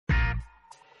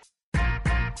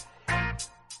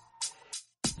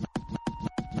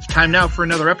Time now for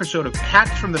another episode of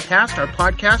Pats from the Past, our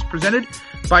podcast presented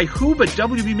by Who But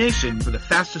WB Mason for the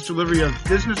fastest delivery of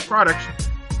business products.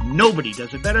 Nobody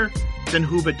does it better than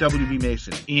Who But WB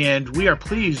Mason. And we are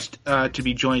pleased to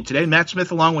be joined today, Matt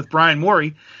Smith along with Brian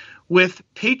Morey, with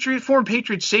former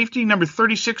Patriot safety, number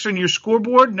 36 on your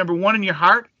scoreboard, number 1 in your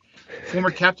heart,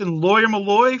 former Captain Lawyer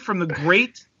Milloy from the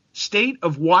great state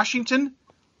of Washington.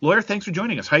 Lawyer, thanks for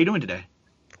joining us. How are you doing today?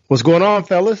 What's going on,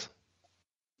 fellas?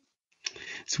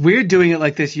 It's weird doing it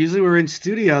like this. Usually we're in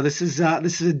studio. This is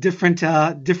a different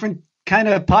kind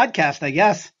of podcast, I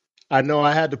guess. I know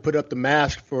I had to put up the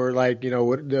mask for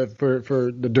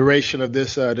for the duration of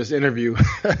this interview.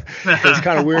 It's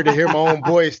kind of weird to hear my own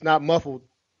voice not muffled.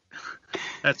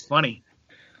 That's funny.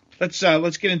 Let's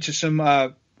get into some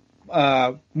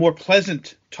more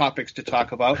pleasant topics to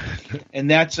talk about,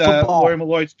 and that's Lawyer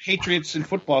Milloy's Patriots and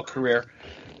football career.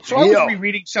 So I was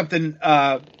rereading something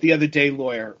the other day,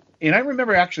 Lawyer, and I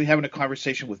remember actually having a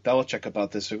conversation with Belichick about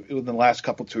this in the last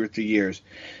 2 or 3 years.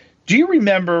 Do you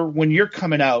remember when you're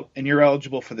coming out and you're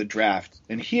eligible for the draft,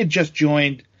 and he had just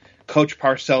joined Coach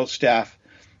Parcells' staff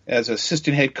as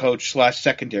assistant head coach /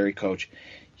 secondary coach?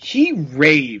 He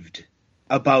raved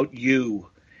about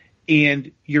you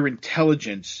and your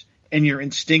intelligence and your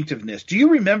instinctiveness. Do you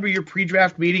remember your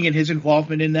pre-draft meeting and his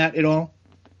involvement in that at all?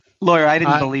 Lawyer, I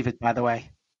didn't believe it, by the way.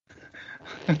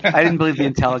 I didn't believe the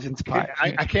intelligence part.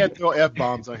 I can't throw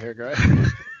F-bombs on here, guys.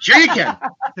 Sure you can.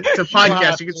 It's a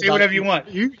podcast. You can say whatever you want.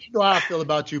 You know how I feel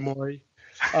about you, Maury.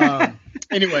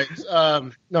 Anyways,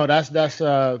 no, that's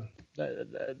an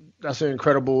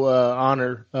incredible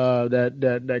honor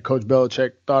that Coach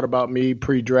Belichick thought about me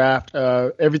pre-draft.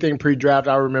 Everything pre-draft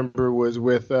I remember was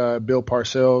with Bill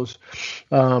Parcells.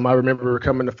 I remember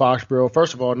coming to Foxborough,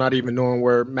 first of all, not even knowing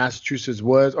where Massachusetts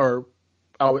was, or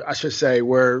I should say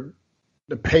where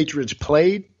the Patriots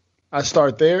played. I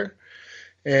start there,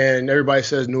 and everybody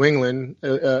says New England.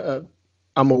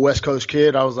 I'm a West Coast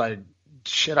kid. I was like,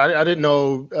 shit, I didn't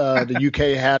know the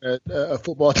UK had a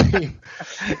football team.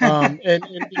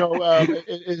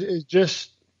 It's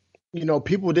just,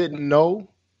 people didn't know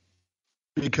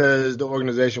because the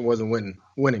organization wasn't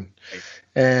winning.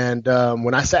 And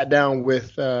when I sat down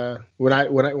with when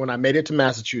I made it to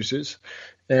Massachusetts,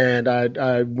 and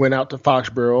I went out to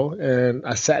Foxborough and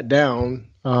I sat down,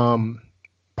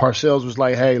 Parcells was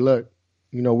like, hey, look,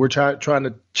 we're trying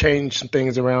to change some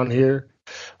things around here.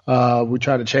 We're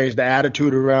trying to change the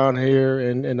attitude around here,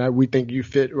 and we think you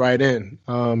fit right in.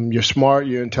 You're smart,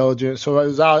 you're intelligent. So it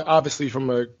was obviously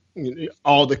from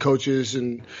all the coaches,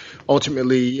 and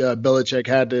ultimately Belichick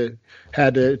had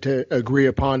to agree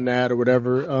upon that or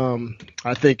whatever.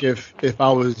 I think if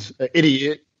I was an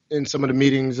idiot in some of the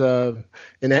meetings in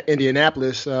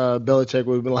Indianapolis, Belichick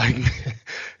would have been like,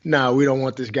 "No, we don't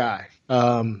want this guy."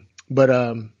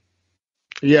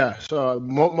 Yeah, so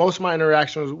most of my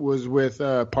interactions was with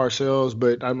Parcells,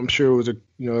 but I'm sure it was a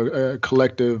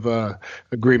collective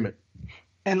agreement.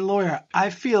 And Lawyer, I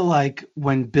feel like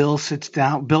when Bill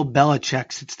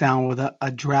Belichick sits down with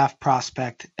a draft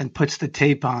prospect and puts the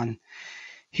tape on,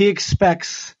 he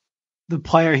expects the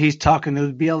player he's talking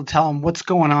to be able to tell him what's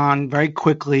going on very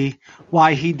quickly,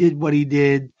 why he did what he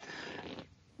did.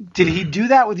 Did he do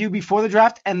that with you before the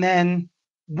draft? And then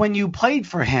when you played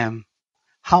for him,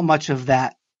 how much of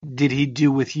that did he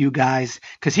do with you guys?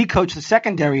 Because he coached the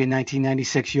secondary in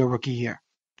 1996, your rookie year.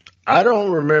 I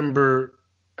don't remember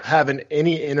having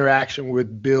any interaction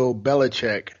with Bill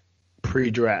Belichick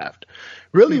pre-draft.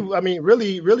 Really,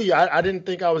 I didn't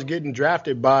think I was getting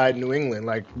drafted by New England.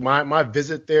 Like my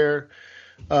visit there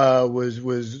was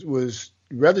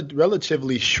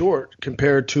relatively short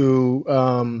compared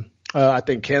to I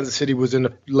think Kansas City was in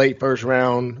the late first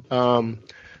round.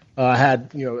 I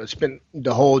had, spent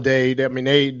the whole day. I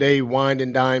mean, they wined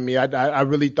and dined me. I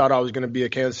really thought I was going to be a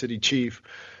Kansas City Chief.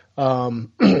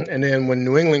 And then when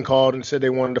New England called and said they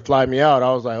wanted to fly me out,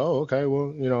 I was like, oh, okay,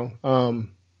 well,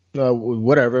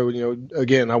 whatever.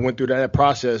 Again, I went through that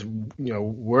process.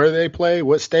 Where they play,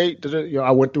 what state?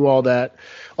 I went through all that.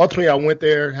 Ultimately, I went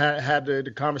there, had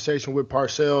the conversation with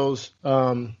Parcells,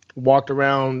 walked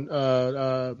around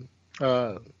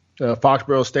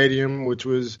Foxborough Stadium, which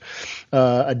was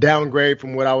a downgrade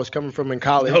from what I was coming from in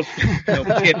college. No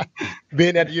kidding.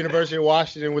 Being at the University of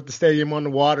Washington with the stadium on the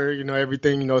water,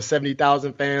 everything,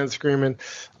 70,000 fans screaming.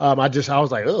 I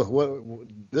was like, oh, what?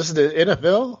 This is the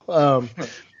NFL?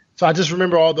 So I just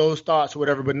remember all those thoughts or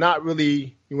whatever, but not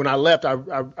really. When I left, I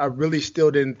really still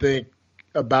didn't think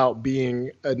about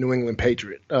being a New England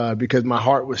Patriot because my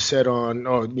heart was set on,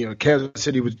 Kansas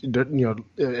City was,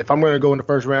 if I'm going to go in the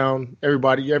first round,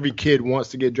 every kid wants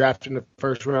to get drafted in the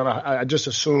first round. I just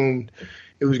assumed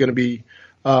it was going to be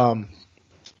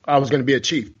I was going to be a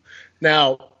Chief.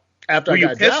 Now, after I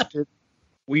got drafted,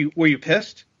 were you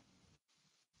pissed?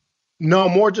 No,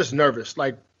 more just nervous.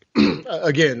 Like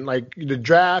again, like the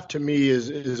draft to me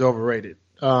is overrated.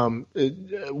 When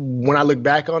I look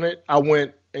back on it, I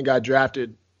went and got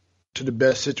drafted to the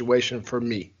best situation for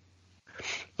me.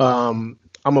 I'm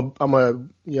a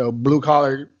blue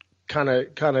collar kind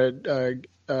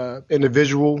of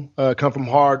individual. Come from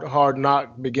hard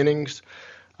knock beginnings.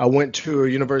 I went to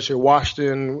University of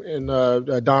Washington, and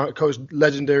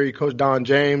legendary Coach Don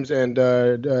James and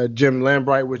Jim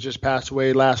Lambright, was just passed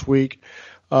away last week.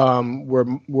 Were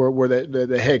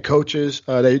the head coaches.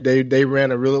 They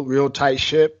ran a real tight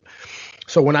ship.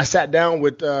 So when I sat down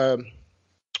with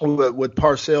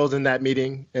Parcells in that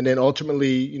meeting, and then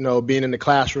ultimately, being in the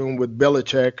classroom with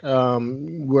Belichick,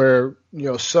 where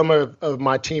some of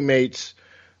my teammates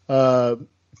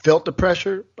felt the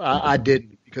pressure, I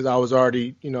didn't, because I was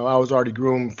already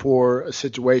groomed for a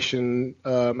situation,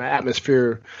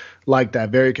 atmosphere like that,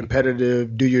 very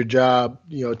competitive, do your job,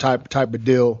 type of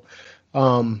deal.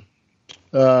 To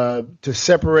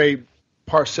separate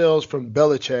Parcells from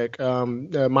Belichick,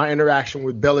 my interaction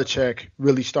with Belichick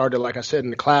really started, like I said, in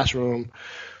the classroom.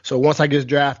 So once I get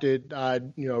drafted, I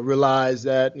realized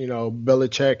that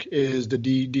Belichick is the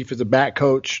defensive back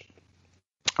coach.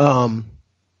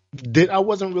 I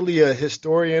wasn't really a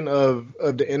historian of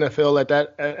the NFL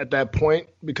at that point,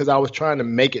 because I was trying to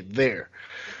make it there.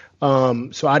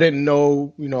 So I didn't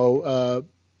know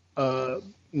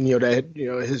that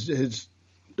his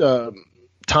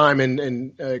time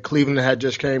in Cleveland had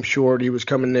just came short. He was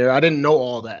coming there. I didn't know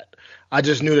all that. I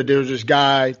just knew that there was this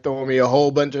guy throwing me a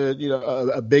whole bunch of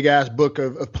a big ass book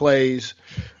of plays,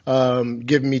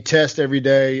 giving me tests every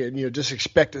day, and just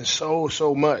expecting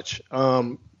so much.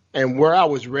 And where I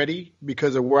was ready,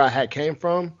 because of where I had came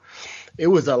from, it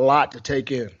was a lot to take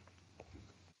in.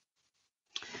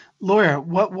 Lawyer,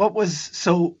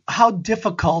 so how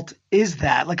difficult is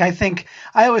that? Like, I think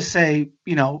I always say,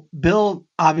 Bill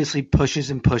obviously pushes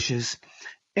and pushes,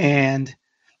 and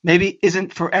maybe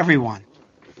isn't for everyone.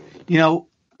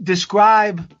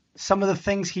 Describe some of the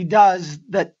things he does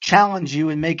that challenge you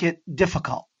and make it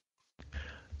difficult.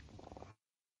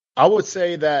 I would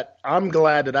say that I'm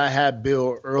glad that I had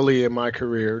Bill early in my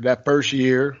career. That first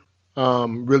year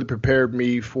really prepared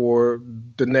me for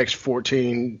the next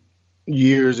 14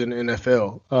 years in the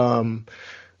NFL.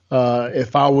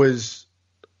 If I was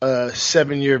a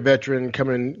 7-year veteran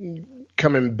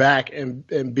coming back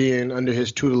and being under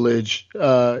his tutelage,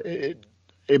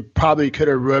 it probably could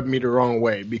have rubbed me the wrong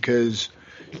way, because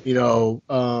the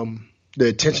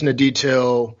attention to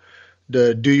detail,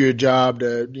 the do your job,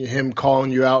 him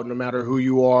calling you out no matter who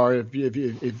you are,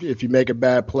 if you make a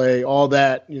bad play, all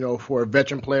that, for a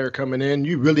veteran player coming in,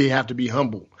 you really have to be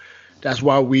humble. That's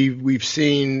why we've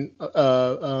seen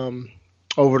over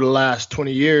the last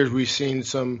 20 years, we've seen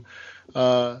some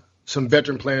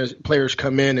veteran players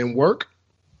come in and work,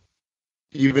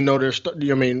 even though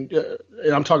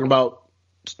I'm talking about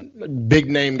big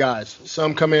name guys.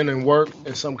 Some come in and work,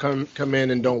 and some come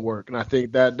in and don't work, and I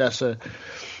think that's a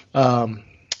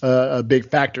big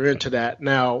factor into that.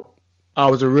 Now, I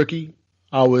was a rookie.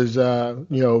 I was,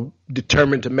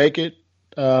 determined to make it.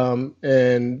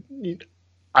 And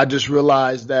I just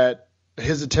realized that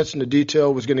his attention to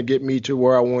detail was going to get me to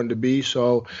where I wanted to be.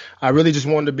 So I really just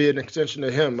wanted to be an extension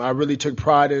to him. I really took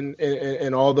pride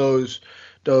in all those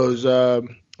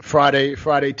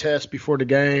Friday tests before the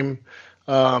game.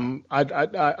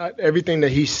 Everything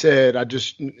that he said,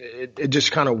 it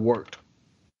just kind of worked.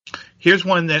 Here's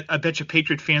one that I bet you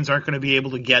Patriot fans aren't going to be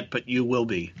able to get, but you will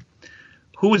be.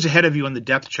 Who was ahead of you on the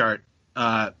depth chart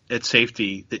at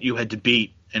safety that you had to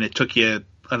beat, and it took you,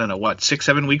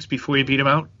 6-7 weeks before you beat him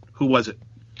out? Who was it?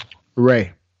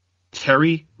 Ray.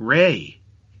 Terry Ray.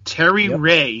 Yep.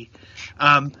 Ray.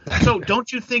 So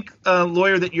don't you think,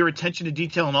 Lawyer, that your attention to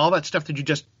detail and all that stuff that you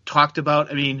just talked about,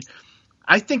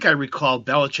 I think I recall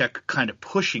Belichick kind of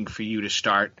pushing for you to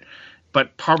start,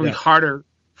 but probably harder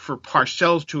for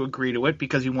Parcells to agree to it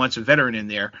because he wants a veteran in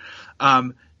there.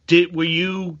 Were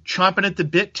you chomping at the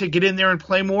bit to get in there and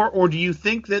play more, or do you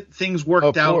think that things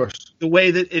worked out the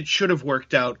way that it should have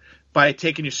worked out by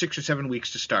taking you 6 or 7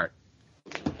 weeks to start?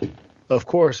 Of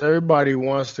course, everybody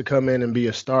wants to come in and be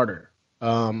a starter.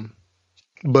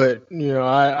 But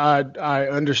I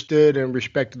understood and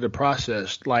respected the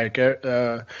process.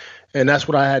 And that's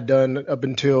what I had done up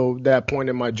until that point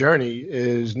in my journey,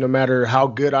 is no matter how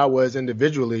good I was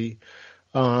individually,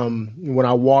 when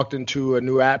I walked into a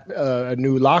new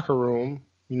locker room,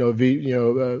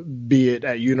 be it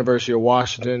at University of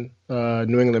Washington,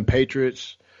 New England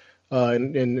Patriots,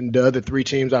 and the other 3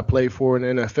 teams I played for in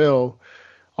the NFL,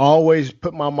 always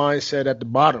put my mindset at the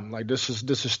bottom. Like this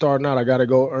is starting out. I got to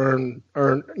go earn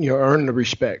the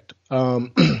respect.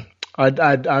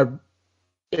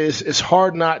 It's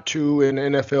hard not to in the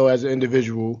NFL as an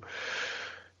individual,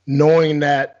 knowing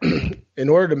that in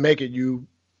order to make it, you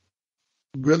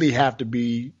really have to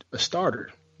be a starter.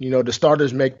 The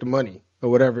starters make the money or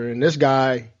whatever. And this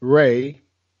guy, Ray,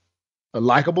 a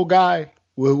likable guy,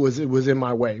 was in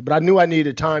my way. But I knew I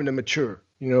needed time to mature,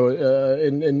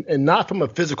 and not from a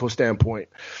physical standpoint.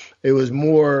 It was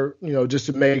more, just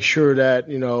to make sure that,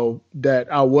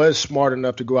 that I was smart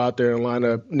enough to go out there and line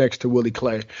up next to Willie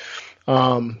Clay.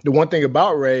 The one thing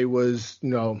about Ray was,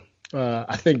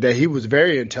 I think that he was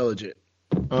very intelligent.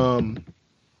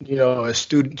 A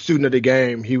student of the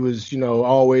game. He was,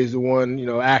 always the one,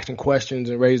 asking questions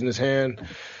and raising his hand.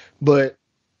 But,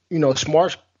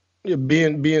 smart,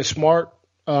 being smart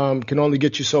can only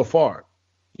get you so far.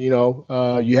 You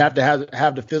have to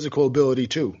have the physical ability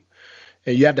too,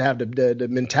 and you have to have the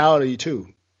mentality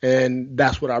too. And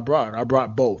that's what I brought. I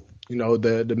brought both,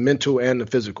 the mental and the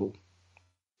physical.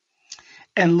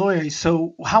 And Lawyer,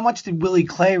 so how much did Willie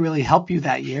Clay really help you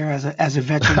that year as a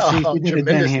veteran safety that had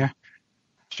been here?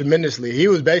 Tremendously. He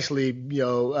was basically,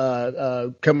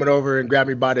 coming over and grabbed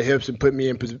me by the hips and put me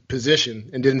in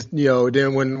position. And then,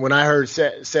 then when I heard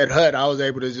said hut, I was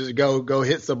able to just go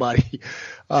hit somebody.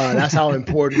 That's how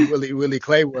important Willie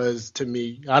Clay was to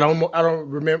me. I don't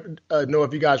remember know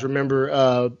if you guys remember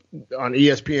on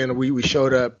ESPN we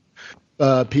showed up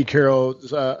Pete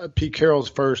Carroll's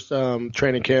first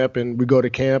training camp, and we go to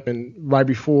camp, and right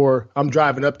before I'm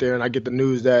driving up there, and I get the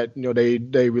news that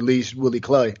they released Willie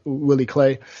Clay.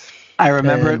 I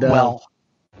remember it well.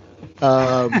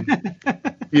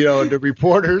 The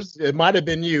reporters, it might have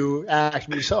been you, asked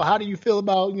me, so how do you feel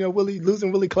about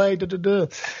losing Willie Clay?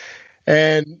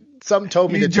 And something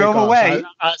told me to drove take away. Off.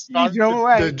 I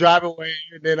started to drive away,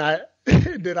 and then I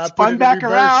spun back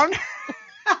around.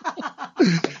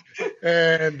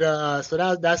 And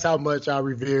so that's how much I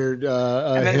revered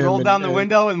and then him rolled down the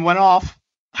window and went off.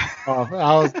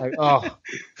 I was like,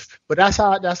 but that's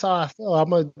how I feel.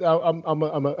 I'm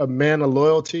a man of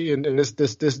loyalty, and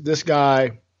this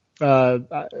guy,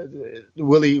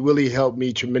 Willie helped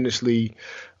me tremendously,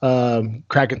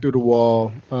 cracking through the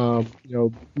wall,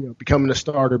 becoming a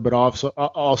starter, but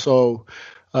also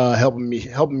helping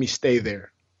me stay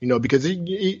there, because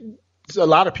a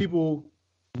lot of people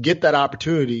get that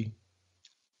opportunity.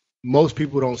 Most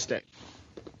people don't stay,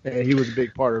 and he was a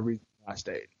big part of the reason I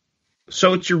stayed.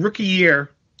 So it's your rookie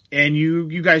year, and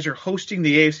you guys are hosting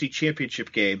the AFC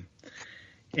Championship game,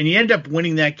 and you end up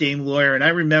winning that game, Lawyer. And I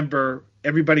remember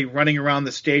everybody running around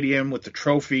the stadium with the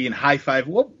trophy and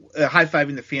high-fiving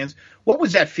the fans. What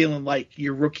was that feeling like,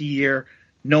 your rookie year,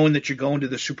 knowing that you're going to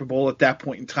the Super Bowl at that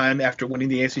point in time after winning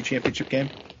the AFC Championship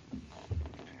game?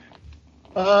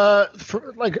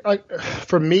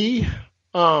 For me,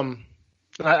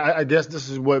 I guess this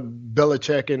is what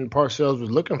Belichick and Parcells was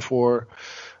looking for.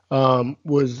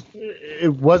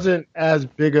 It wasn't as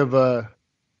big of a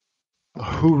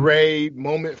hooray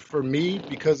moment for me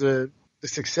because of the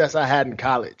success I had in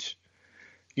college.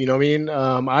 You know what I mean?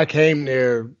 I came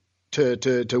there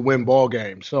to win ball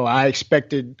games, so I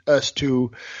expected us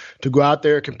to go out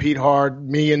there, compete hard,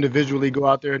 me individually go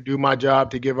out there and do my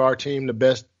job to give our team the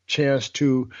best chance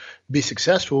to be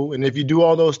successful. And if you do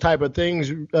all those type of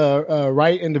things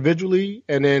right individually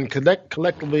and then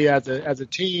collectively as a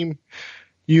team,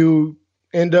 you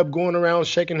end up going around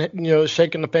shaking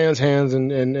the fans' hands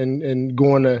and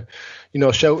going to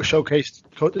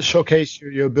showcase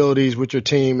your abilities with your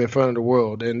team in front of the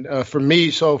world. And for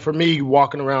me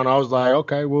walking around, I was like,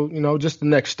 okay, well, just the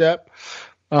next step.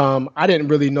 I didn't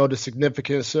really know the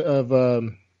significance of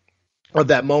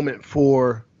that moment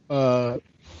for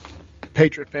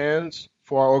Patriot fans,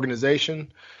 for our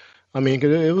organization. I mean,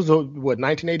 'cause it was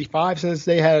 1985 since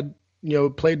they had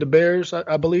played the Bears,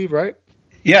 I believe, right?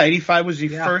 Yeah, 85 was the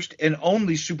first and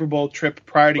only Super Bowl trip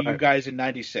prior to you guys in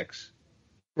 96.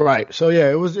 Right. So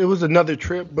yeah, it was another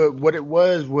trip, but what it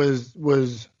was when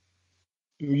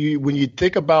you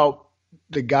think about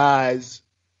the guys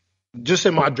just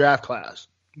in my draft class,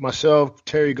 myself,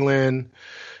 Terry Glenn,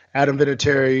 Adam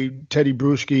Vinatieri, Teddy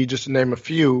Bruschi, just to name a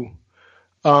few,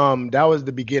 that was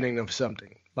the beginning of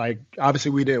something. Like,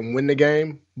 obviously we didn't win the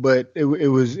game, but it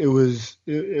was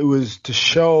to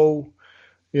show,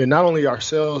 not only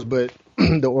ourselves, but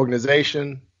the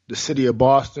organization, the city of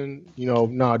Boston,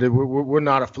 we're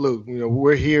not a fluke.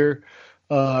 We're here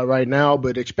right now,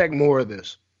 but expect more of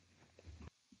this.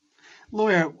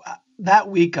 Lawyer, that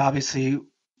week, obviously,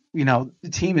 the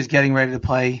team is getting ready to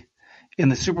play in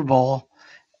the Super Bowl.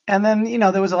 And then,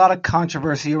 there was a lot of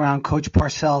controversy around Coach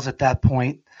Parcells at that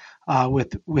point,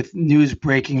 with news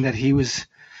breaking that he was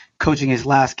coaching his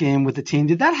last game with the team.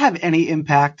 Did that have any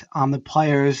impact on the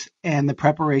players and the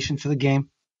preparation for the game?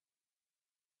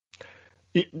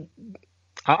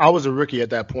 I was a rookie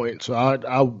at that point, so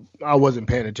I wasn't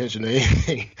paying attention to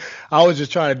anything. I was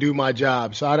just trying to do my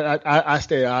job. So I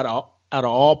stayed out of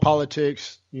all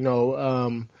politics,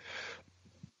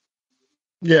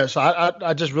 Yeah, so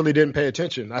I just really didn't pay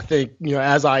attention. I think,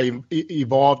 as I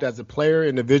evolved as a player,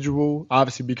 individual,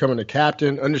 obviously becoming a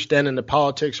captain, understanding the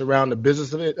politics around the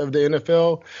business of the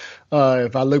NFL,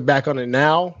 if I look back on it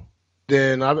now,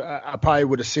 then I probably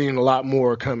would have seen a lot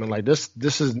more coming. Like this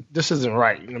isn't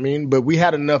right. You know what I mean? But we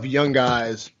had enough young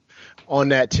guys on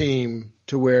that team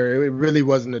to where it really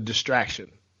wasn't a distraction,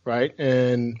 right?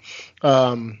 And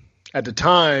at the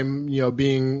time,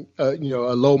 being a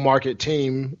low market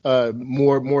team,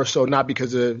 more so not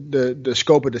because of the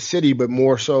scope of the city, but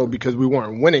more so because we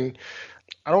weren't winning.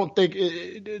 I don't think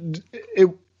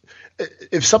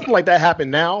if something like that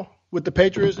happened now with the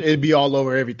Patriots, it'd be all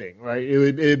over everything, right?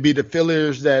 It'd be the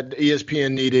fillers that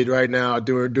ESPN needed right now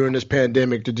during this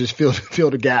pandemic to just fill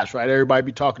the gaps, right? Everybody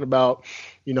be talking about,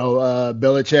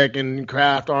 Belichick and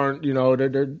Kraft aren't,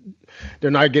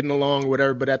 they're not getting along,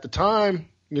 whatever. But at the time,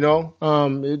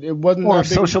 it wasn't. Or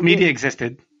social media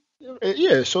existed.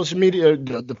 Yeah, social media,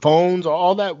 the phones,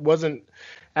 all that wasn't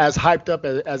as hyped up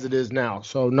as it is now.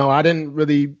 So no, I didn't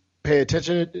really pay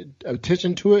attention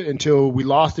to it until we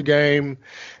lost the game,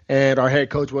 and our head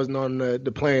coach wasn't on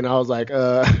the plane. I was like,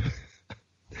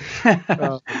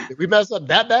 did we mess up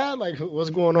that bad? Like, what's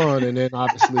going on? And then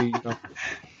obviously,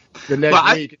 the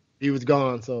next week he was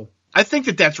gone. So. I think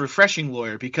that's refreshing,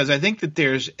 Lawyer, because I think that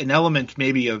there's an element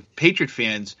maybe of Patriot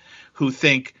fans who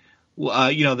think,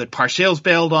 that Parcells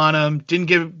bailed on him, didn't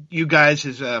give you guys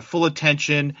his full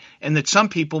attention, and that some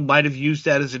people might have used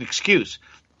that as an excuse.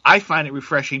 I find it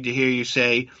refreshing to hear you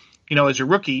say, as a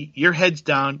rookie, your head's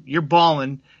down, you're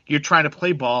balling, you're trying to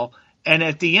play ball, and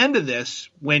at the end of this,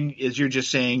 when, as you're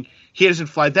just saying, he doesn't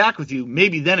fly back with you,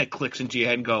 maybe then it clicks into your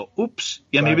head and go, oops,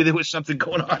 yeah, maybe there was something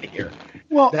going on here.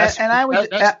 Well,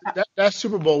 that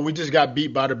Super Bowl, we just got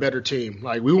beat by the better team.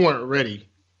 Like, we weren't ready.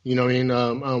 We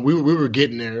were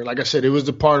getting there. Like I said, it was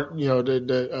the part,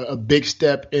 a big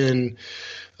step in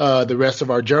the rest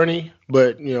of our journey,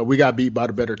 but, we got beat by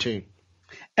the better team.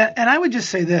 And I would just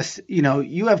say this,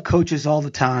 you have coaches all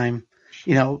the time.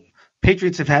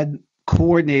 Patriots have had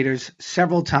coordinators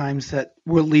several times that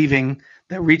were leaving,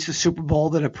 that reached the Super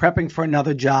Bowl, that are prepping for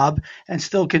another job and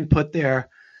still can put their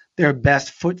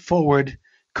best foot forward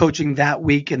coaching that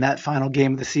week in that final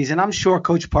game of the season. I'm sure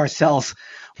Coach Parcells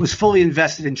was fully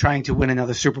invested in trying to win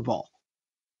another Super Bowl.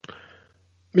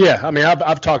 Yeah, I mean,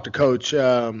 I've talked to Coach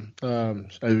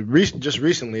just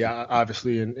recently,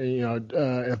 obviously, and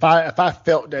if I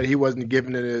felt that he wasn't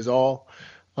giving it his all,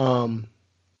 I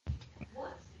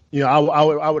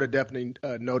would have definitely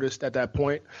noticed at that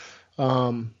point.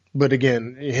 But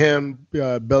again, him,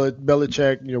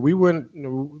 Belichick, we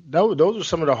wouldn't. Those are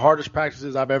some of the hardest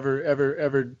practices I've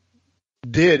ever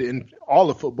did in all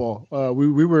of football.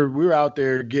 We were out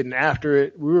there getting after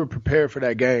it. We were prepared for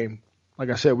that game. Like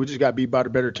I said, we just got beat by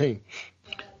the better team.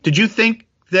 Did you think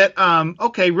that,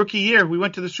 rookie year, we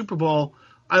went to the Super Bowl.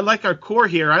 I like our core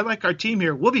here. I like our team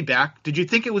here. We'll be back. Did you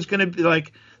think it was going to be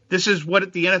like, this is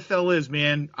what the NFL is,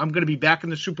 man. I'm going to be back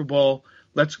in the Super Bowl.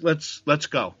 Let's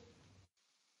go.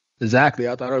 Exactly.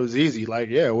 I thought it was easy. Like,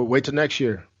 yeah, we'll wait till next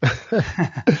year.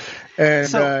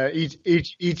 And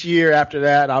each year after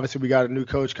that, obviously we got a new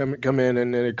coach come in,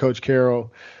 and then Coach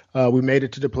Carroll. We made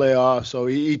it to the playoffs. So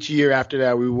each year after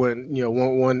that, we went,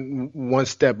 one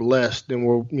step less than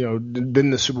than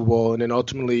the Super Bowl. And then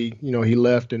ultimately, he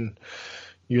left, and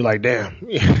you're like, damn,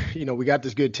 we got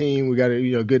this good team. We got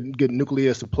a good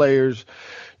nucleus of players.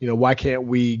 Why can't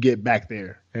we get back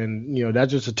there? And,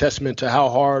 that's just a testament to how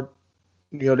hard,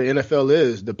 the NFL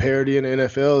is. The parity in the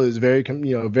NFL is very,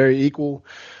 very equal.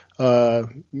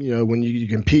 When you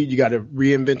compete, you got to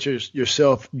reinvent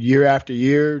yourself year after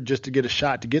year just to get a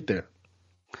shot to get there.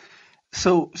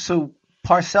 So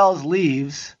Parcells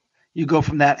leaves. You go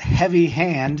from that heavy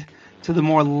hand to the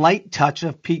more light touch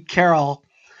of Pete Carroll.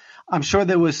 I'm sure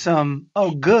there was some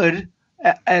good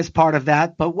as part of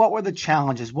that, but what were the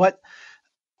challenges?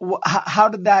 How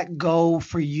did that go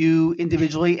for you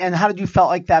individually, and how did you felt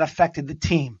like that affected the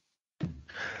team?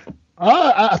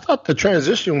 I thought the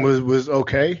transition was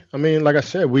okay. I mean, like I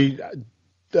said, we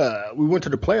went to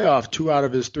the playoffs 2 out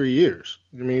of his 3 years.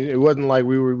 I mean, it wasn't like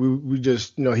we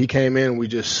just he came in and we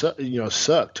just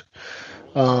sucked.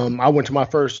 I went to my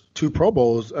first 2 Pro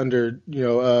Bowls under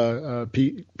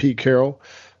Pete Carroll.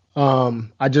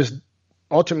 I just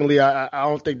ultimately I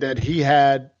don't think that he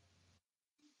had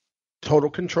total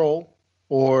control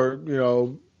or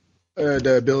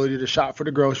the ability to shop for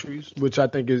the groceries, which I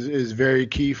think is very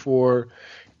key for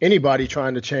anybody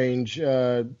trying to change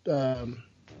the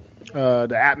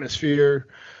atmosphere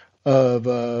of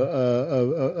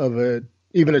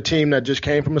even a team that just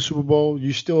came from a Super Bowl.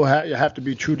 You still have to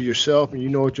be true to yourself, and you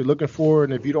know what you're looking for.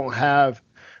 And if you don't have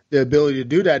the ability to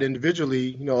do that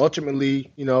individually,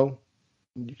 ultimately,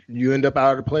 you end up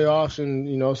out of the playoffs,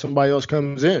 and somebody else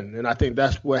comes in. And I think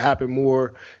that's what happened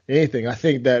more than anything. I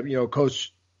think that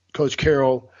Coach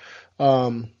Carroll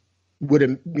would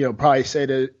have probably say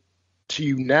that to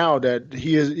you now that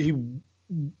he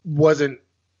wasn't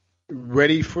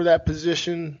ready for that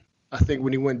position. I think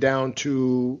when he went down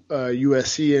to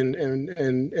USC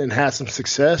and had some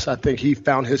success, I think he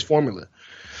found his formula.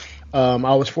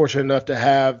 I was fortunate enough to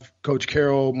have Coach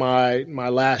Carroll my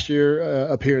last year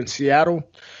up here in Seattle,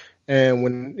 and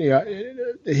when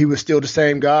he was still the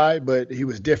same guy, but he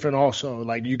was different also.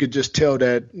 Like you could just tell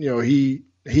that he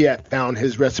had found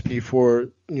his recipe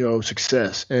for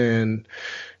success. And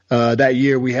that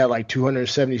year we had like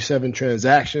 277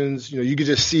 transactions. You could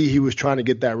just see he was trying to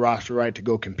get that roster right to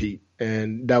go compete,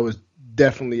 and that was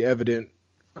definitely evident.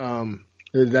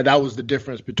 That was the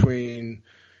difference between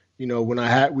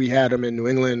when we had him in New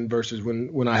England versus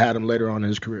when I had him later on in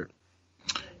his career.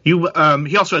 He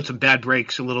also had some bad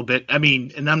breaks a little bit. I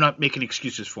mean, and I'm not making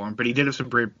excuses for him, but he did have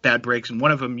some bad breaks, and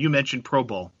one of them you mentioned Pro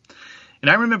Bowl. And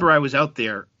I remember I was out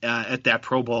there at that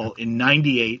Pro Bowl in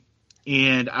 '98,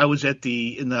 and I was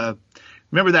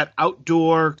remember that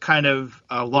outdoor kind of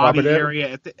lobby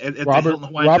area at the Hilton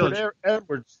Hawaiian Village?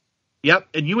 Edwards. Yep,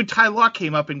 and you and Ty Law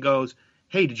came up and goes,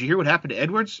 "Hey, did you hear what happened to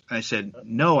Edwards?" And I said,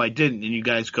 "No, I didn't." And you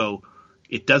guys go,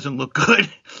 "It doesn't look good,"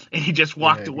 and he just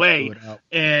walked away.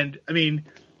 And I mean,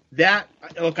 I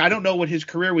don't know what his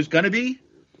career was going to be.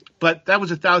 But that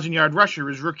was a 1,000-yard rusher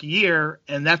his rookie year,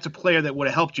 and that's a player that would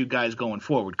have helped you guys going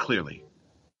forward, clearly.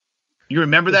 You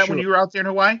remember that when you were out there in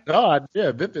Hawaii? Oh,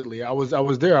 yeah, vividly. I was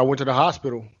there. I went to the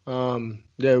hospital.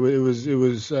 It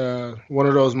was one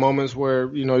of those moments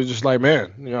where you're just like,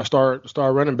 man, star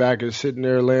running back is sitting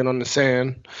there laying on the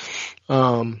sand,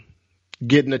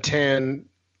 getting a tan,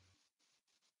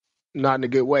 not in a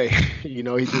good way.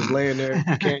 He's just laying there.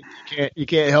 You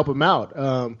can't help him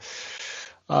out.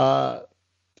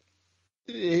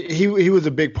 He was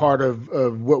a big part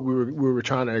of what we were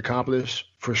trying to accomplish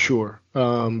for sure.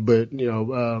 But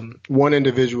one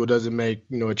individual doesn't make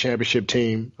a championship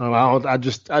team. I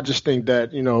just think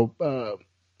that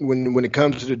when it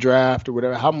comes to the draft or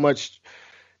whatever, how much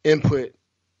input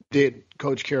did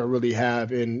Coach Carroll really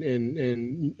have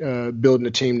in building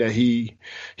a team that he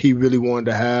really wanted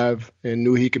to have and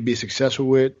knew he could be successful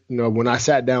with? When I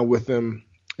sat down with him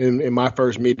in my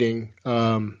first meeting.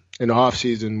 In the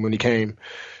offseason when he came,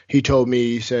 he told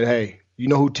me, he said, "Hey, you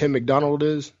know who Tim McDonald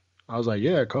is?" I was like,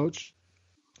 "Yeah, coach."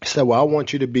 He said, "Well, I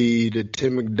want you to be the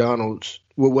Tim McDonald's,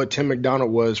 what Tim McDonald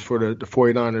was for the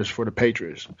 49ers for the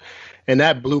Patriots." And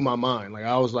that blew my mind. Like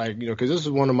I was like, because this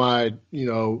is one of my,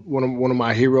 one of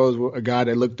my heroes, a guy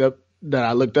that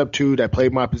I looked up to, that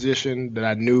played my position, that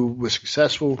I knew was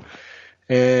successful.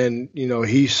 And,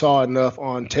 he saw enough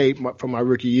on tape from my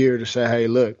rookie year to say, "Hey,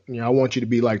 look, I want you to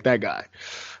be like that guy."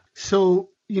 So,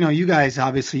 you guys,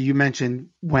 obviously, you mentioned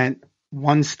went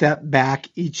one step back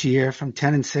each year from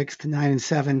 10-6 to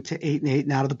 9-7 to 8-8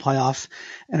 and out of the playoffs.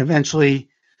 And eventually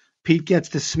Pete gets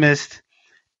dismissed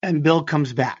and Bill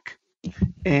comes back.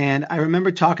 And I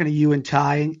remember talking to you and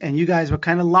Ty, and you guys were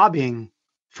kind of lobbying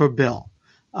for Bill.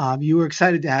 You were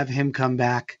excited to have him come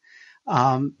back.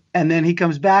 And then he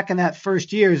comes back, and that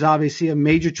first year is obviously a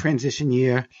major transition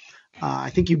year. I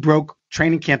think you broke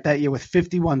training camp that year with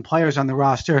 51 players on the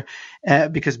roster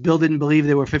because Bill didn't believe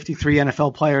there were 53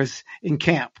 NFL players in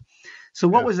camp. So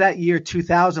what was that year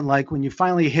 2000 like when you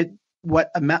finally hit what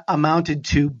amounted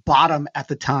to bottom at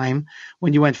the time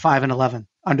when you went 5-11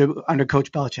 under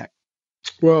Coach Belichick?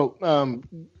 Well,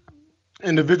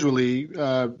 individually,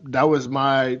 that was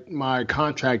my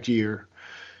contract year.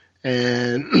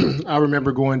 And I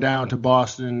remember going down to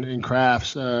Boston in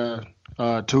Kraft's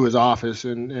to his office,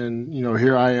 and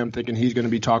here I am thinking he's going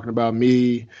to be talking about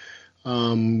me,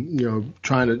 trying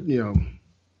to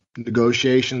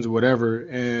negotiations or whatever,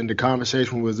 and the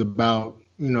conversation was about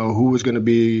who was going to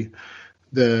be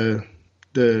the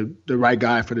right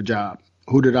guy for the job.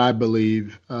 Who did I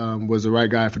believe was the right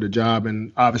guy for the job?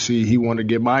 And obviously he wanted to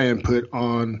get my input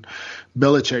on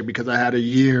Belichick because I had a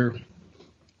year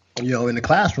in the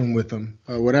classroom with him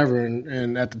or whatever.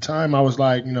 And at the time I was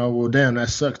like, well, damn, that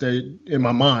sucks. That in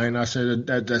my mind, I said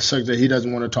that sucks that he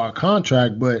doesn't want to talk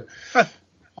contract. But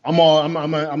I'm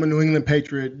a New England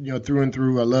Patriot, through and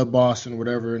through. I love Boston,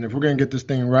 whatever. And if we're gonna get this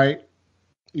thing right,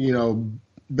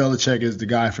 Belichick is the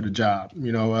guy for the job.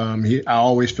 I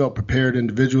always felt prepared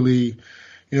individually.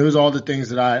 It was all the things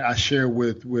that I share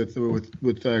with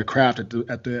Kraft at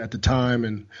the time,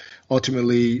 and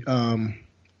ultimately,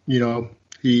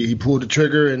 he pulled the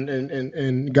trigger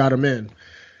and got him in.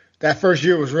 That first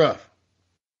year was rough.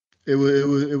 It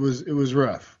was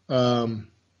rough.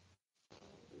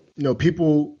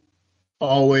 People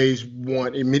always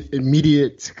want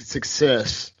immediate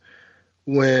success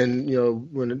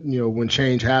when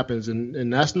change happens,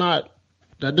 and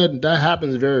that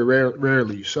happens very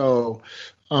rarely. So,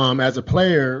 as a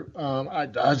player, I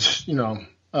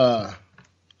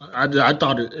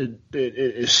thought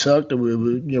it sucked that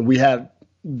we had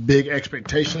big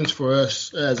expectations for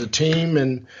us as a team,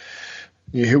 and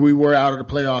here we were out of the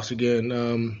playoffs again.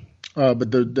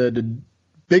 But the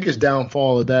biggest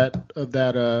downfall of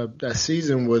that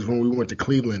season was when we went to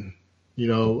Cleveland.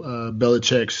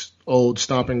 Belichick's old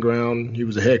stomping ground. He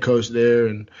was a head coach there,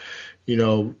 and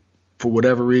for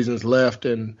whatever reasons left,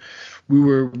 and we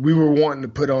were wanting to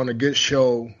put on a good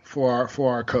show for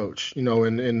our coach.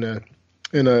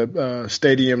 In a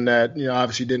stadium that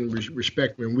obviously didn't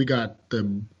respect me, and we got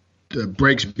the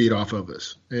brakes beat off of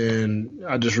us. And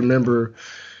I just remember,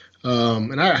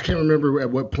 and I can't remember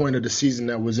at what point of the season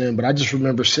that was in, but I just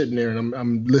remember sitting there and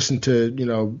I'm listening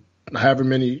to however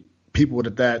many people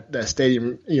that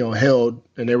stadium held,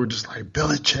 and they were just like,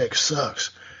 Belichick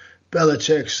sucks.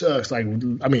 Belichick sucks. Like,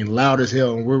 I mean, loud as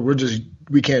hell. And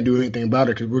we can't do anything about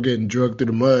it because we're getting drugged through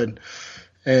the mud.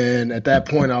 And at that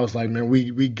point, I was like, man,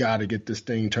 we got to get this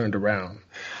thing turned around.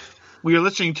 We are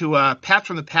listening to Pats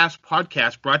from the Past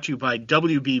podcast brought to you by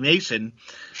WB Mason.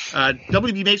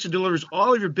 WB Mason delivers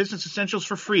all of your business essentials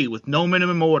for free with no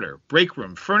minimum order. Break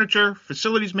room, furniture,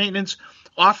 facilities maintenance,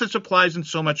 office supplies, and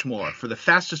so much more. For the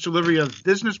fastest delivery of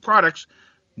business products,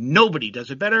 nobody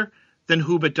does it better than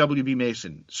Hoob at WB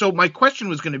Mason. So my question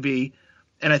was going to be,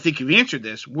 and I think you've answered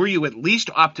this, were you at least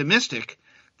optimistic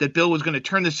that Bill was going to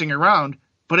turn this thing around?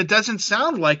 But it doesn't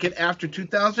sound like it after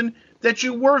 2000 that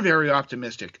you were very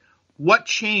optimistic. What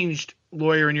changed,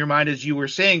 Lawyer, in your mind, as you were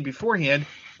saying beforehand?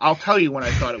 I'll tell you when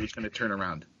I thought it was going to turn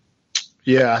around.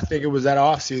 Yeah, I think it was that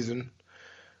offseason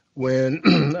when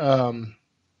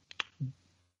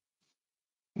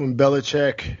when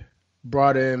Belichick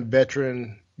brought in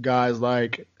veteran guys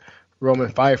like Roman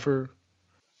Pfeiffer,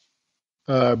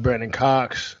 Brandon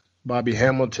Cox, Bobby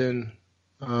Hamilton,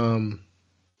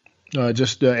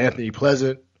 just Anthony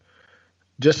Pleasant,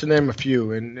 just to name a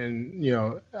few.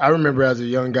 And I remember as a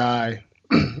young guy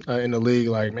in the league,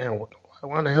 like, man,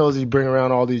 why in the hell is he bringing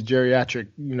around all these geriatric,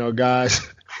 guys?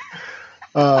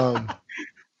 But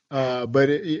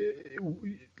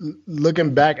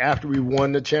looking back after we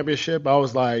won the championship, I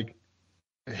was like,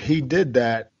 he did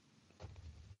that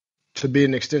to be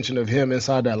an extension of him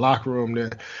inside that locker room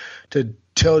to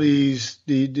tell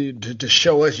to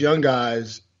show us young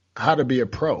guys how to be a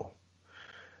pro.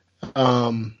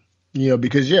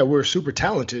 Because we're super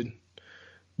talented,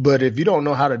 but if you don't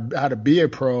know how to be a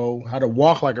pro, how to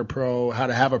walk like a pro, how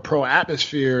to have a pro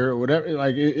atmosphere or whatever,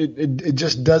 like it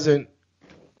just doesn't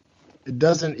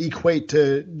equate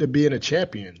to being a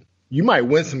champion. You might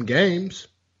win some games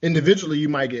individually, you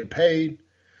might get paid,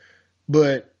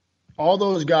 but all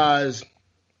those guys,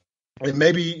 and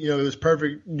maybe it was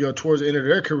perfect towards the end of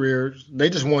their careers, they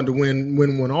just wanted to win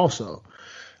one also.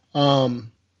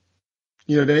 And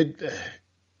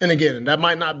again, that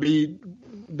might not be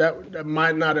that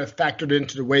might not have factored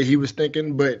into the way he was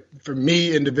thinking, but for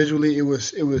me individually, it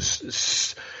was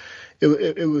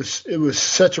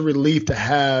such a relief to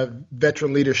have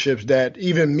veteran leaderships that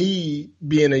even me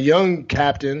being a young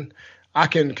captain, I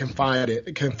can confide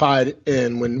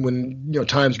in when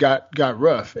times got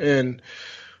rough. And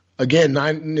again,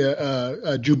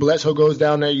 Drew Bledsoe goes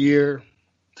down that year.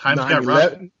 Times got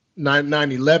rough.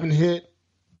 9/11 hit.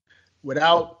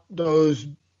 Without those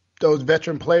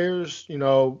veteran players,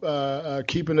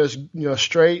 keeping us,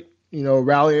 straight,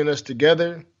 rallying us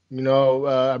together.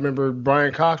 I remember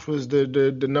Brian Cox was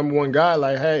the number one guy.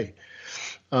 Like, hey,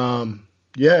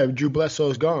 Drew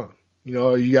Bledsoe's gone.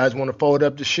 You guys want to fold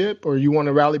up the ship, or you want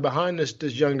to rally behind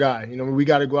this young guy? We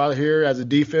got to go out here as a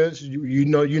defense. You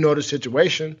know the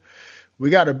situation. We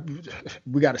got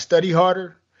to study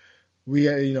harder. We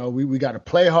got to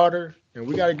play harder. And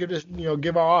we got to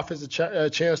give our offense a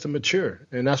chance to mature,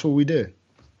 and that's what we did.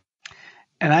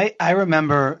 And I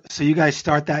remember, so you guys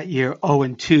start that year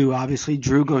 0-2. Obviously,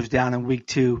 Drew goes down in week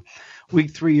 2.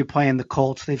 Week 3, you're playing the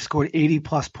Colts. They've scored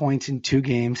 80-plus points in 2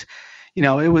 games.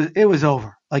 It was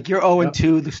over. Like, you're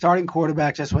 0-2. The starting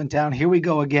quarterback just went down. Here we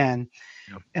go again.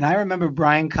 And I remember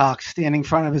Brian Cox standing in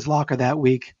front of his locker that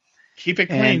week. Keep it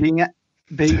clean.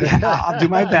 I'll do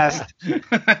my best.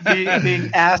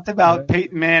 Being asked about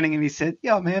Peyton Manning, and he said,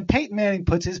 "Yo, man, Peyton Manning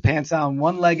puts his pants on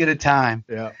one leg at a time."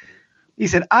 Yeah. He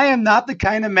said, "I am not the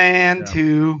kind of man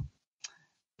to."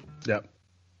 Yep.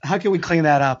 How can we clean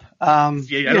that up? I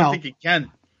don't think you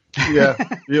can. Yeah.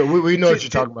 We know what you're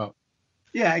talking about.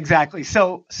 Yeah, exactly.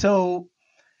 So,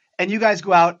 and you guys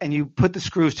go out and you put the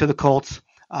screws to the Colts.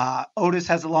 Otis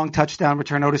has a long touchdown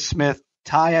return. Otis Smith.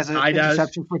 Ty has an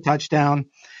interception for a touchdown.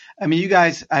 I mean, you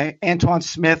guys, Antoine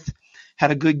Smith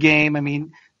had a good game. I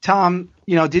mean, Tom,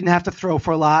 didn't have to throw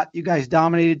for a lot. You guys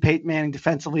dominated Peyton Manning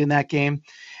defensively in that game.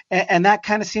 And that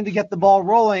kind of seemed to get the ball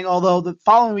rolling, although the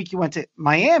following week you went to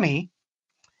Miami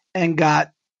and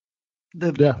got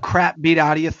the crap beat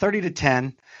out of you,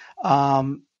 30-10.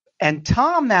 And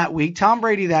Tom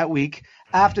Brady that week,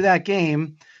 after that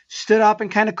game, stood up and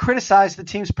kind of criticized the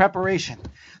team's preparation.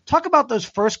 Talk about those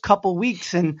first couple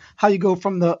weeks and how you go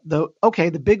from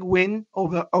the big win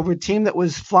over a team that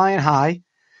was flying high,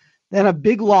 then a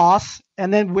big loss,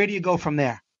 and then where do you go from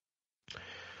there?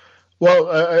 Well,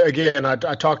 again, I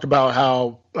talked about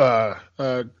how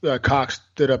Cox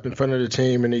stood up in front of the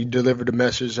team and he delivered the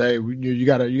message. Hey, you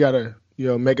gotta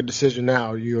make a decision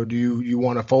now. Do you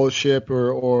want to fold ship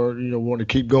or want to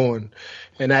keep going?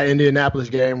 And that Indianapolis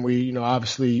game, we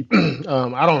obviously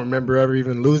I don't remember ever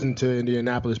even losing to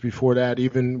Indianapolis before that,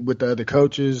 even with the other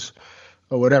coaches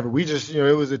or whatever. We just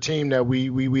it was a team that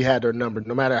we had their number.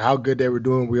 No matter how good they were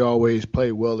doing, we always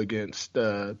played well against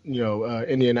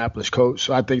Indianapolis coach.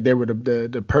 So I think they were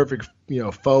the perfect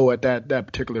foe at that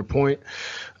particular point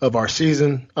of our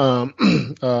season. With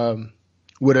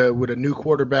a new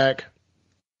quarterback,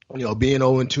 being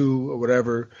 0-2 or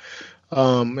whatever.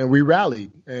 And we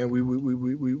rallied and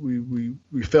we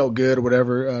felt good or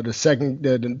whatever.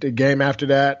 The game after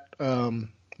that,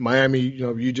 Miami,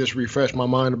 you just refreshed my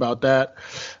mind about that.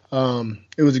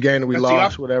 It was a game that we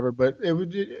lost, whatever, but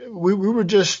we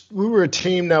were a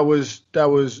team that was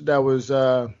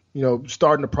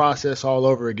starting the process all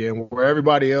over again, where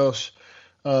everybody else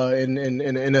in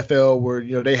the NFL were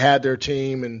they had their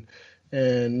team and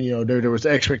there was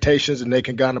expectations and they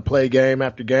can kind of play game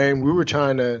after game. We were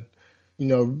trying to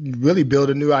really build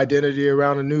a new identity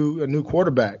around a new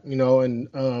quarterback,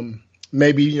 and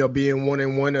maybe being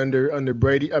 1-1 under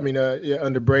Brady.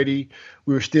 Under Brady,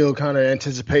 we were still kind of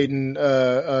anticipating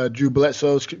Drew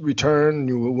Bledsoe's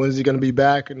return. When is he going to be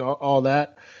back and all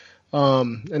that.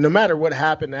 And no matter what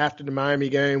happened after the Miami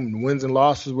game, wins and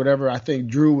losses, whatever, I think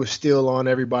Drew was still on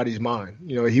everybody's mind.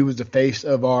 He was the face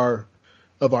of our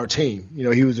team.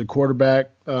 He was a quarterback,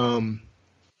 not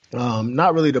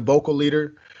really the vocal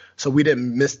leader. So we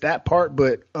didn't miss that part,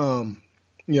 but I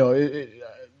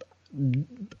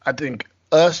think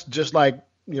us, just like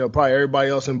probably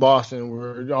everybody else in Boston,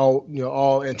 we're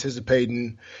all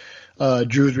anticipating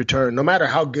Drew's return. No matter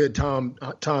how good Tom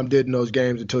did in those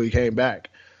games until he came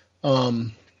back.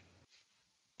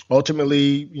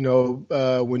 Ultimately,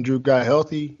 when Drew got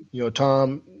healthy,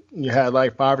 Tom had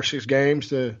like 5 or 6 games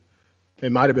to.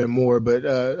 It might have been more, but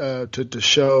to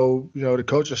show the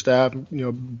coaching staff,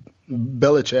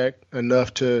 Belichick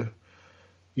enough to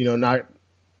not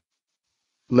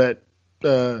let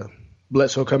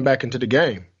Bledsoe come back into the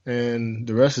game, and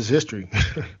the rest is history.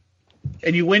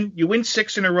 And you win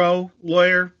 6 in a row,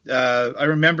 Lawyer. I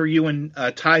remember you and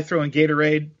Ty throwing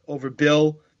Gatorade over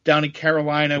Bill down in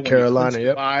Carolina.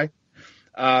 Yep.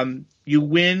 You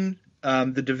win.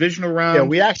 The divisional round. Yeah,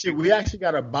 we actually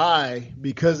got a bye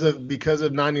because of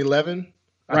 9/11.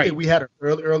 I think we had an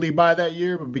early bye that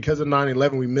year, but because of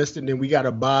 9/11 we missed it. And then we got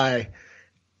a bye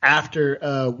after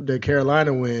the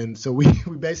Carolina win, so we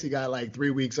basically got like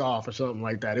 3 weeks off or something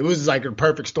like that. It was like a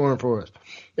perfect storm for us.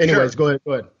 Anyways, sure.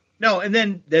 Go ahead. No, and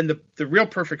then the real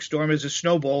perfect storm is a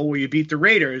Snow Bowl where you beat the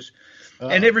Raiders.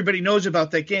 And everybody knows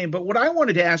about that game. But what I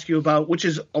wanted to ask you about, which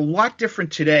is a lot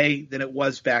different today than it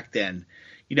was back then.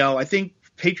 I think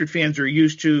Patriot fans are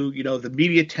used to, the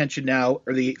media attention now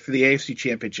for the AFC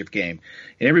Championship game.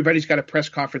 And everybody's got a press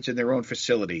conference in their own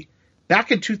facility.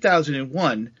 Back in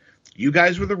 2001, you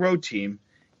guys were the road team,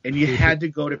 and you had to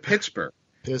go to Pittsburgh.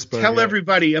 Tell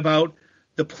everybody about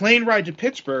the plane ride to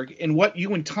Pittsburgh and what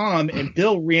you and Tom and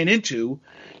Bill ran into,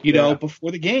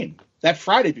 before the game, that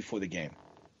Friday before the game.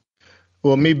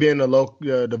 Well, me being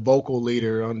the vocal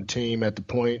leader on the team at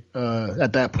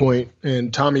that point,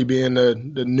 and Tommy being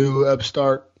the new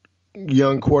upstart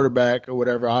young quarterback or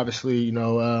whatever, obviously,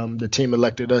 the team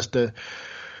elected us to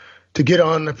get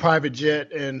on the private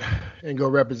jet and go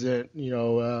represent,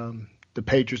 the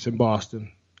Patriots in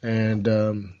Boston. And,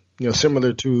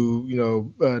 similar to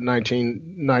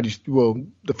 1990,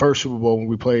 the first Super Bowl when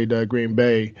we played Green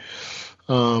Bay.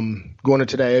 Going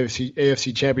into that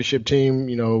AFC Championship team,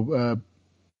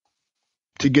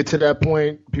 to get to that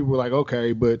point, people were like,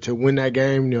 okay, but to win that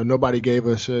game, nobody gave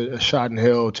us a shot in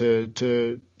hell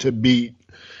to beat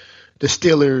the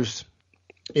Steelers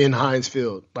in Heinz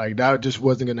Field. Like, that just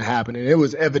wasn't going to happen. And it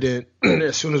was evident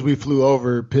as soon as we flew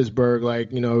over Pittsburgh,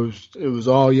 it was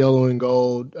all yellow and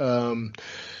gold.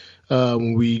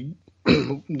 When we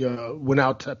went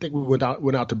out, I think we went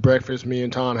out to breakfast. Me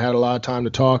and Tom had a lot of time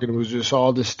to talk, and it was just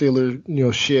all this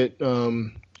Steelers, shit,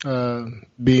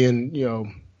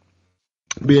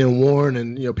 being worn,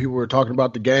 and people were talking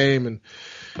about the game, and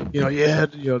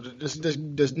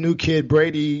this new kid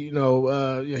Brady,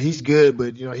 he's good,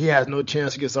 but he has no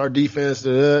chance against our defense,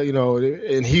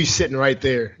 and he's sitting right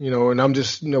there, and I'm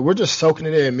just, we're just soaking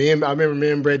it in. I remember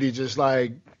me and Brady just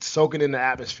like soaking in the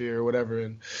atmosphere or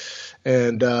whatever,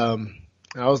 and I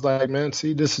was like, man,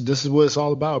 see, this is what it's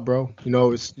all about, bro.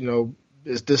 This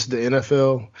is the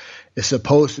NFL. It's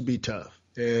supposed to be tough.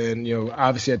 And,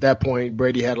 obviously at that point,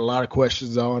 Brady had a lot of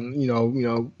questions on,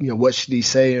 what should he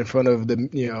say in front of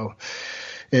the,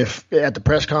 if at the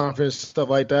press conference, stuff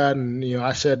like that. And,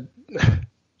 I said,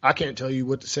 I can't tell you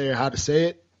what to say or how to say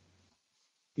it.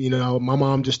 My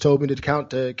mom just told me to count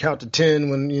to 10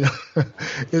 when,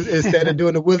 instead of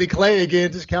doing the Willie Clay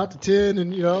again, just count to 10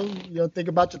 and, think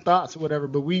about your thoughts or whatever.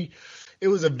 But it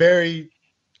was a very,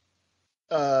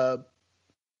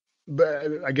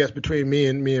 but I guess between me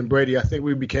and Brady, I think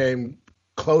we became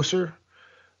closer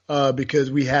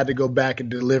because we had to go back and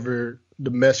deliver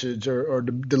the message or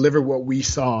deliver what we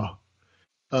saw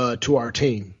to our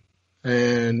team,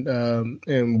 and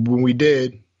when we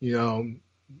did,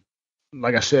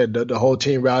 like I said, the whole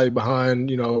team rallied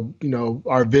behind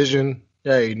our vision.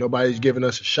 Hey, nobody's giving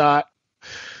us a shot.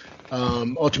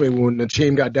 Ultimately, when the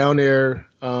team got down there,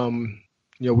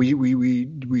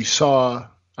 we saw.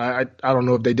 I don't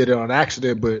know if they did it on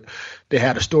accident, but they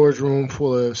had a storage room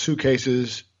full of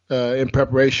suitcases in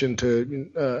preparation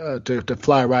to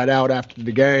fly right out after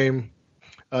the game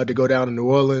to go down to New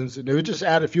Orleans, and it would just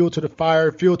added fuel to the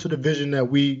fire, fuel to the vision that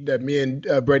me and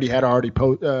Brady had already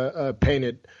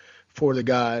painted for the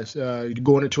guys.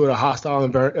 Going into a hostile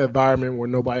environment where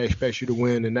nobody expects you to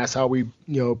win, and that's how we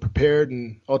prepared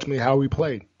and ultimately how we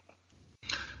played.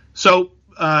 So.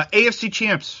 AFC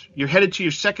champs, you're headed to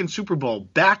your second Super Bowl,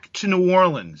 back to New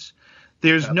Orleans.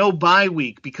 There's no bye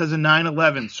week because of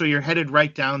 9/11, so you're headed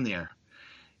right down there.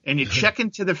 And you check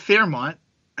into the Fairmont,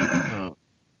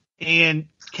 and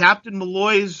Captain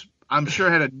Malloy's, I'm sure,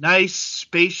 had a nice,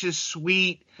 spacious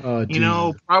suite,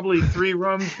 probably 3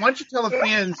 rooms. Why don't you tell the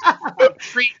fans the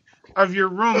treat of your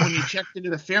room when you checked into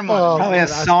the Fairmont? Probably a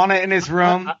sauna in his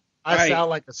room. I sound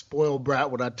like a spoiled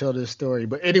brat when I tell this story.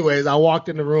 But anyways, I walked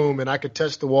in the room and I could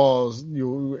touch the walls.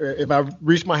 If I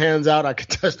reached my hands out, I could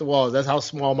touch the walls. That's how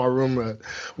small my room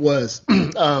was.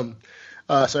 So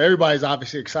everybody's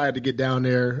obviously excited to get down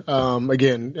there.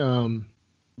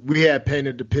 We had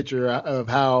painted the picture of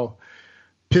how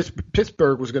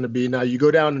Pittsburgh was going to be. Now you go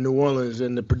down to New Orleans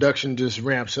and the production just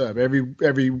ramps up. Every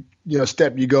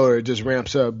step you go, it just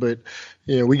ramps up. But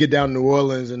we get down to New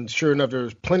Orleans, and sure enough,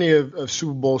 there's plenty of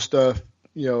Super Bowl stuff,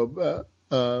 on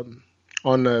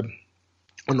the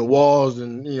walls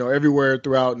and everywhere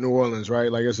throughout New Orleans, right?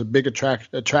 Like it's a big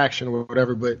attraction or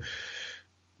whatever. But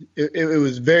it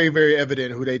was very, very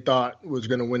evident who they thought was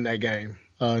going to win that game,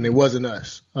 and it wasn't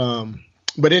us.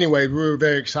 But anyway, we were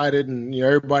very excited, and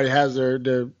everybody has their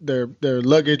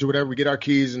luggage or whatever. We get our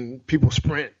keys, and people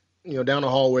sprint down the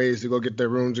hallways to go get their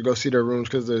rooms or go see their rooms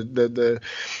because the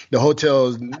hotel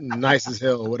is nice as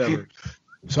hell or whatever.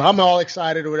 So I'm all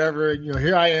excited or whatever.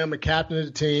 Here I am, a captain of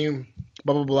the team,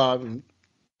 blah blah blah. And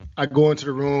I go into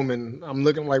the room and I'm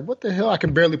looking like, what the hell? I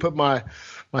can barely put my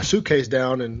suitcase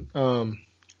down, and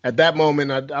at that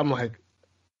moment I'm like.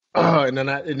 And then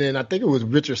I think it was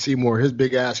Richard Seymour. His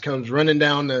big ass comes running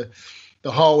down the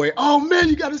hallway. Oh man,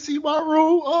 you got to see my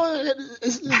room. Oh,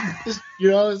 it's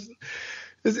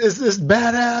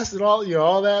badass and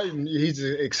all that. And he's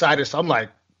excited. So I'm like,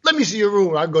 let me see your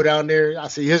room. I go down there. I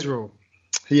see his room.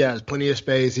 He has plenty of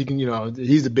space. He can,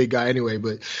 he's a big guy anyway.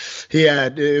 But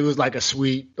it was like a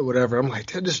suite or whatever. I'm like,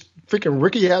 this freaking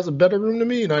rookie has a better room than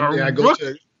me. And I go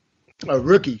to a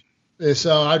rookie. And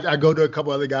so I go to a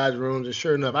couple other guys' rooms, and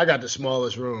sure enough, I got the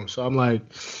smallest room. So I'm like,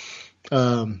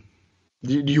 do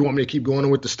you want me to keep going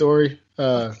with the story?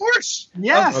 Of course.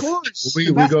 Yes. Of course.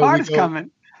 The best part is coming.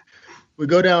 We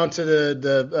go down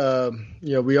to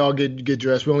we all get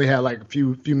dressed. We only had like a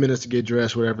few minutes to get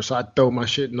dressed, whatever. So I throw my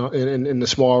shit in the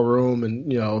small room,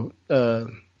 and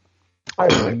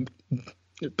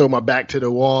throw my back to the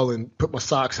wall and put my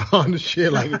socks on and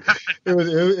shit. Like it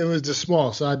was just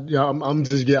small. So I'm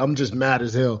just mad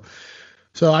as hell.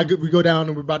 So we go down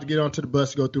and we're about to get onto the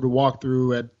bus to go through the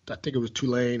walkthrough at, I think it was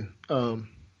Tulane.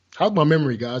 How's my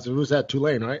memory, guys? It was at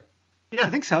Tulane, right? Yeah, I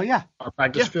think so. Yeah. Our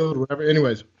practice field, whatever.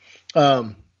 Anyways,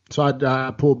 so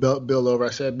I pulled Bill over. I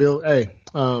said, Bill, hey,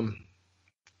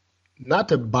 not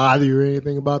to bother you or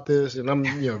anything about this, and I'm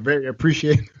very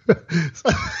appreciative. So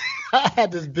I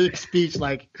had this big speech,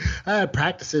 like I had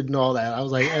practiced it and all that. I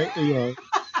was like, hey,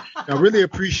 I really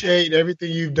appreciate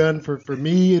everything you've done for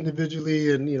me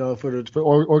individually and, for the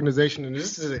organization. And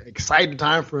this is an exciting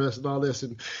time for us and all this.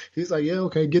 And he's like, yeah,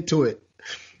 okay, get to it.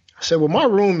 I said, well, my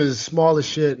room is small as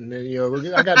shit. And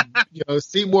then, I got,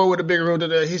 Seymour with a big room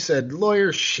today. He said,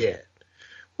 lawyer shit.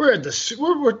 We're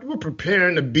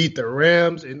preparing to beat the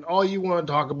Rams. And all you want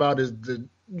to talk about is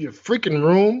your freaking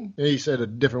room. And he said a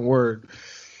different word.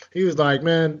 He was like,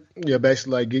 man,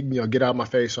 basically like, get out of my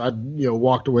face. So I,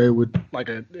 walked away with like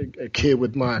a kid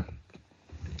with a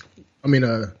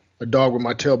dog with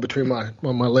my tail between my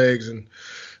legs and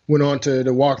went on to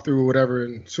the walkthrough or whatever.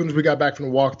 And as soon as we got back from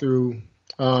the walkthrough,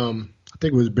 I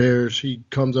think it was Bears. He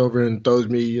comes over and throws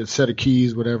me a set of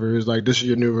keys, whatever. He's like, this is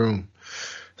your new room.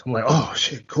 So I'm like, oh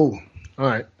shit, cool. All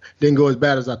right. Didn't go as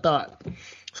bad as I thought.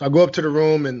 So I go up to the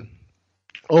room and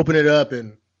open it up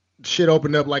and shit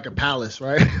opened up like a palace,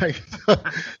 right?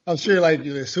 I'm sure, like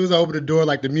as soon as I opened the door,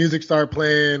 like the music started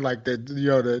playing, like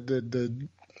the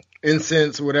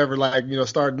incense or whatever, like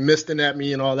started misting at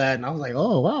me and all that, and I was like,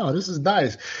 oh wow, this is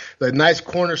nice. The nice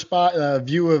corner spot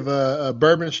view of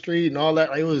Bourbon Street and all that.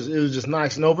 Like, it was just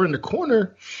nice. And over in the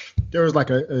corner, there was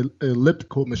like a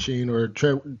elliptical machine or a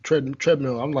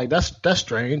treadmill. I'm like, that's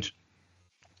strange.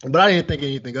 But I didn't think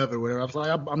anything of it or whatever. I was like,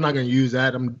 I'm not going to use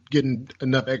that. I'm getting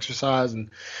enough exercise.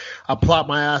 And I plopped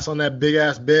my ass on that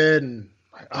big-ass bed and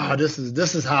like, this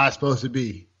is how it's supposed to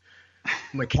be.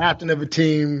 I'm a captain of a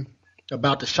team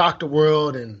about to shock the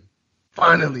world, and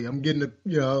finally I'm getting,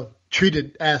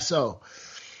 treated as so.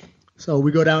 So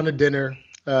we go down to dinner.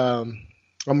 I'm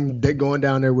going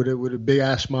down there with a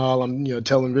big-ass smile. I'm,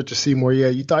 telling Richard Seymour, yeah,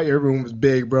 you thought your room was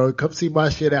big, bro. Come see my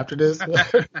shit after this.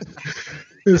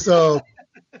 And so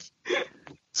as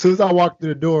soon as I walk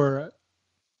through the door,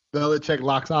 Belichick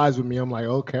locks eyes with me. I'm like,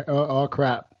 okay, oh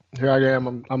crap. Here I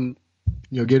am. I'm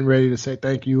getting ready to say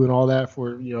thank you and all that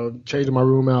for, changing my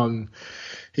room out. And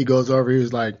he goes over. He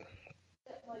was like,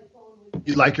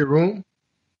 you like your room?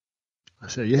 I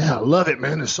said, yeah, I love it,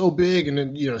 man. It's so big, and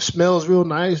then it smells real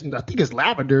nice, and I think it's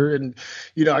lavender, and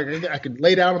I could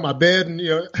lay down on my bed, and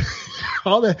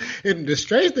all that. And the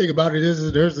strange thing about it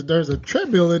is there's a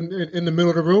treadmill in the middle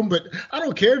of the room, but I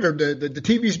don't care. The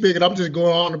TV's big, and I'm just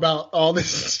going on about all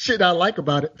this shit I like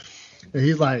about it. And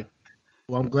he's like,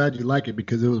 well, I'm glad you like it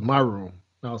because it was my room.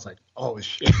 And I was like, oh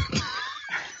shit.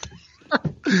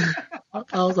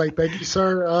 I was like, thank you,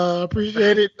 sir.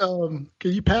 Appreciate it. Can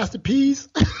you pass the peas?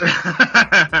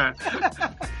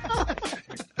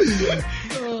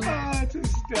 It's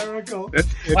hysterical.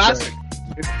 It's classic.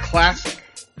 It's classic.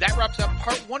 That wraps up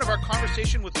part 1 of our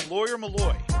conversation with Lawyer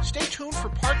Milloy. Stay tuned for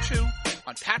part 2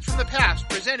 on Pats from the Past,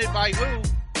 presented by who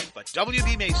but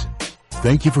WB Mason.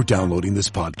 Thank you for downloading this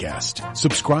podcast.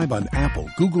 Subscribe on Apple,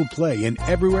 Google Play, and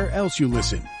everywhere else you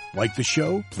listen. Like the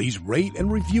show? Please rate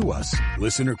and review us.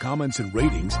 Listener comments and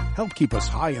ratings help keep us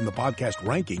high in the podcast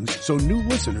rankings so new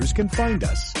listeners can find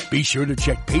us. Be sure to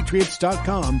check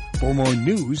Patriots.com for more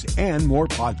news and more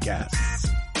podcasts.